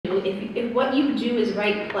if what you do is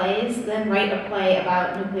write plays, then write a play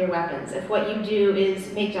about nuclear weapons. If what you do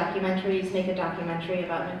is make documentaries, make a documentary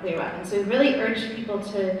about nuclear weapons. So we really urge people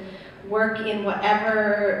to work in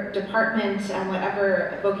whatever department and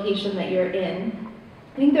whatever vocation that you're in.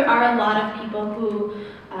 I think there are a lot of people who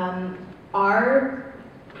are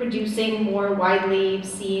producing more widely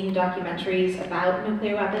seen documentaries about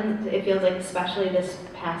nuclear weapons. It feels like, especially this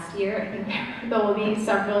past year, I think there will be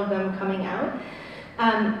several of them coming out.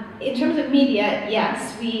 In terms of media,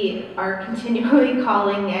 yes, we are continually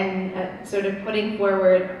calling and sort of putting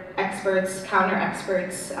forward experts,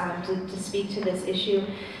 counter-experts to speak to this issue.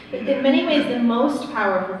 But in many ways, the most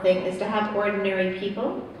powerful thing is to have ordinary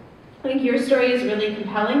people. I think your story is really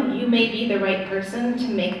compelling. You may be the right person to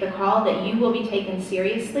make the call that you will be taken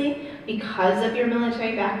seriously because of your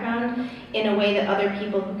military background in a way that other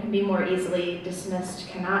people who can be more easily dismissed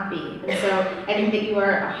cannot be. And so I think that you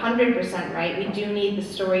are 100% right. We do need the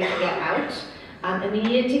story to get out. And we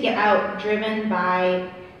need it to get out driven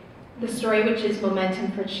by the story which is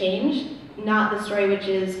momentum for change, not the story which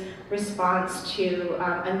is response to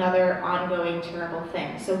another ongoing terrible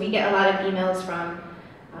thing. So we get a lot of emails from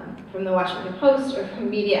the Washington Post or from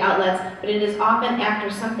media outlets, but it is often after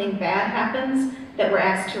something bad happens that we're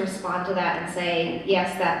asked to respond to that and say,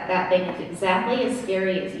 yes, that thing is exactly as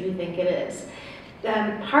scary as you think it is.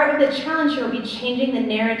 Part of the challenge will be changing the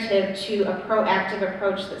narrative to a proactive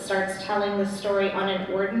approach that starts telling the story on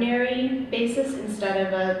an ordinary basis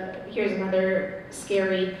instead of here's another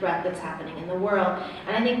scary threat that's happening in the world.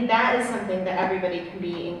 And I think that is something that everybody can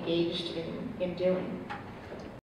be engaged in doing.